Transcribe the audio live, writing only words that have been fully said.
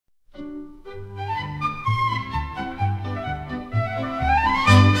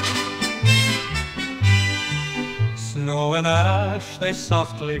and ash they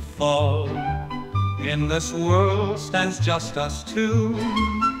softly fall. In this world stands just us two.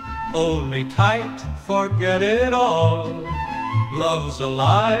 Hold me tight, forget it all. Love's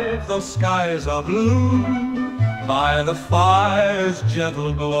alive, though skies are blue. By the fire's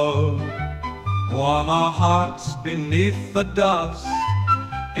gentle glow, warm our hearts beneath the dust.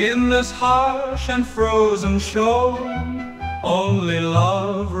 In this harsh and frozen show, only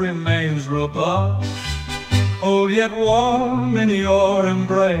love remains robust. Oh, yet warm in your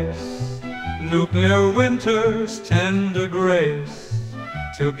embrace, nuclear winter's tender grace.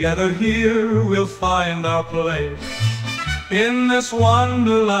 Together here we'll find our place. In this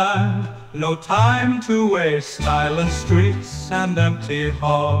wonderland, no time to waste. Silent streets and empty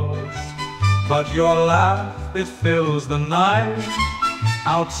halls, but your laugh, it fills the night.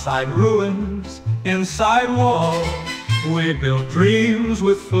 Outside ruins, inside walls, we build dreams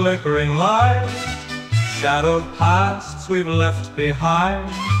with flickering light. Shadowed pasts we've left behind.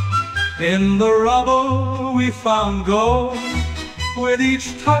 In the rubble we found gold. With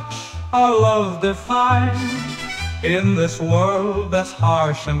each touch our love defined. In this world that's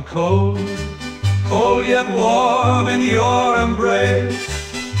harsh and cold, cold yet warm in your embrace.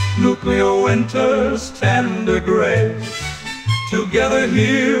 Nuclear winter's tender grace. Together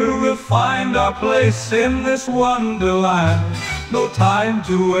here we'll find our place. In this wonderland, no time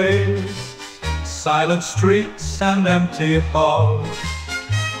to waste. Silent streets and empty halls,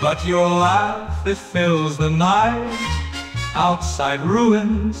 but your laugh, it fills the night. Outside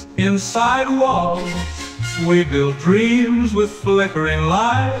ruins, inside walls, we build dreams with flickering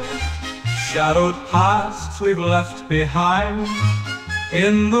light. Shadowed pasts we've left behind.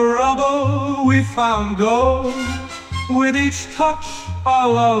 In the rubble we found gold. With each touch our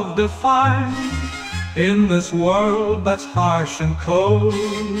love defined. In this world that's harsh and cold,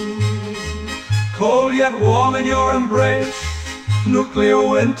 cold yet warm in your embrace. Nuclear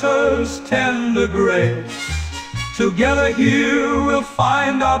winter's tender grace. Together here we'll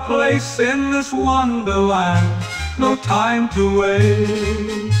find our place. In this wonderland, no time to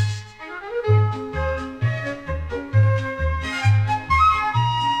waste.